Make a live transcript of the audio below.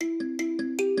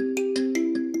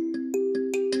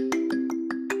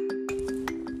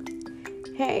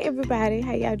Hey everybody,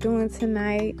 how y'all doing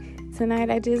tonight? Tonight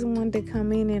I just wanted to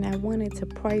come in and I wanted to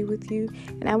pray with you,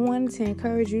 and I wanted to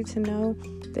encourage you to know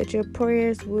that your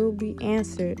prayers will be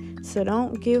answered. So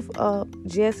don't give up,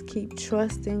 just keep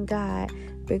trusting God,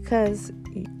 because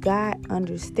God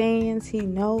understands, He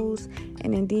knows,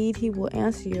 and indeed He will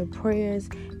answer your prayers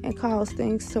and cause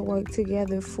things to work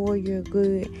together for your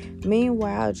good.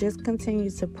 Meanwhile, just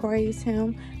continue to praise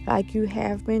Him like you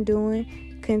have been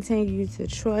doing. Continue to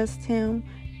trust Him.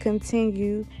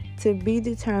 Continue to be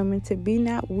determined, to be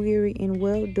not weary in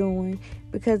well-doing,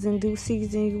 because in due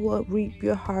season you will reap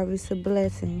your harvest of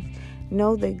blessings.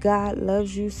 Know that God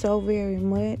loves you so very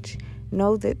much.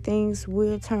 Know that things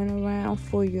will turn around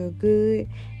for your good.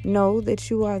 Know that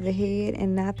you are the head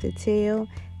and not the tail.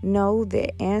 Know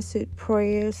that answered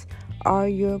prayers are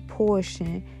your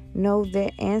portion. Know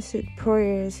that answered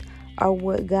prayers are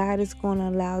what God is going to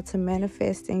allow to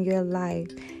manifest in your life.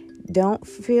 Don't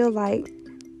feel like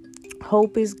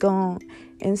hope is gone.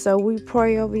 And so we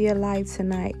pray over your life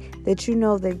tonight that you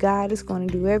know that God is going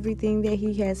to do everything that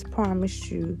He has promised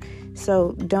you.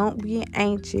 So don't be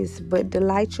anxious, but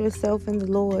delight yourself in the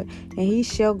Lord, and He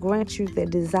shall grant you the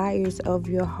desires of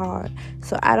your heart.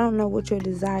 So I don't know what your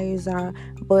desires are,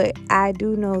 but I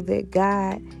do know that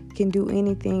God can do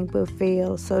anything but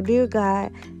fail. So dear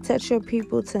God, touch your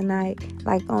people tonight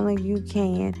like only you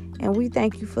can. And we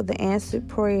thank you for the answered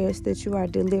prayers that you are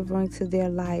delivering to their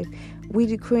life. We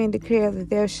decree and declare that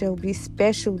there shall be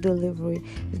special delivery.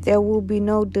 That there will be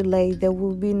no delay. There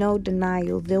will be no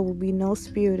denial. There will be no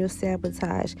spirit of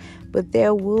sabotage. But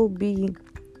there will be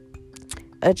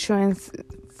a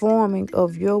transforming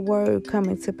of your word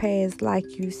coming to pass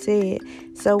like you said.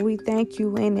 So we thank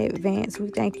you in advance. We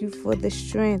thank you for the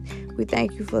strength. We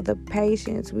thank you for the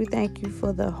patience. We thank you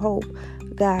for the hope.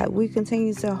 God, we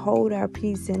continue to hold our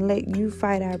peace and let you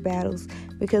fight our battles,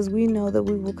 because we know that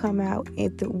we will come out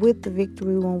with the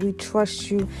victory when we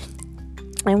trust you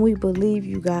and we believe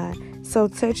you, God. So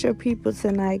touch your people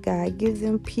tonight, God. Give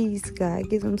them peace, God.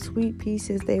 Give them sweet peace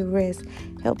as they rest.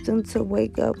 Help them to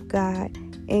wake up, God,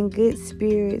 in good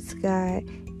spirits, God.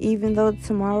 Even though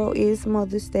tomorrow is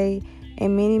Mother's Day,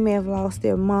 and many may have lost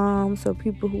their moms, or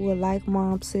people who were like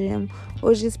moms to them,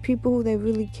 or just people who they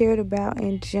really cared about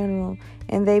in general,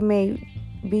 and they may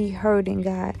be hurting,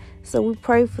 God. So we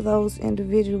pray for those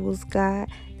individuals, God,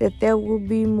 that there will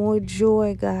be more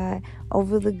joy, God,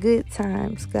 over the good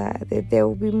times, God, that there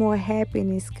will be more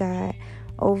happiness, God,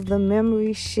 over the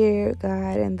memories shared,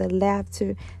 God, and the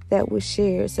laughter that was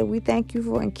shared. So we thank you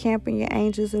for encamping your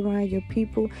angels around your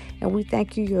people, and we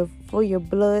thank you for your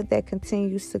blood that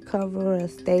continues to cover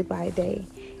us day by day.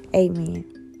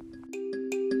 Amen.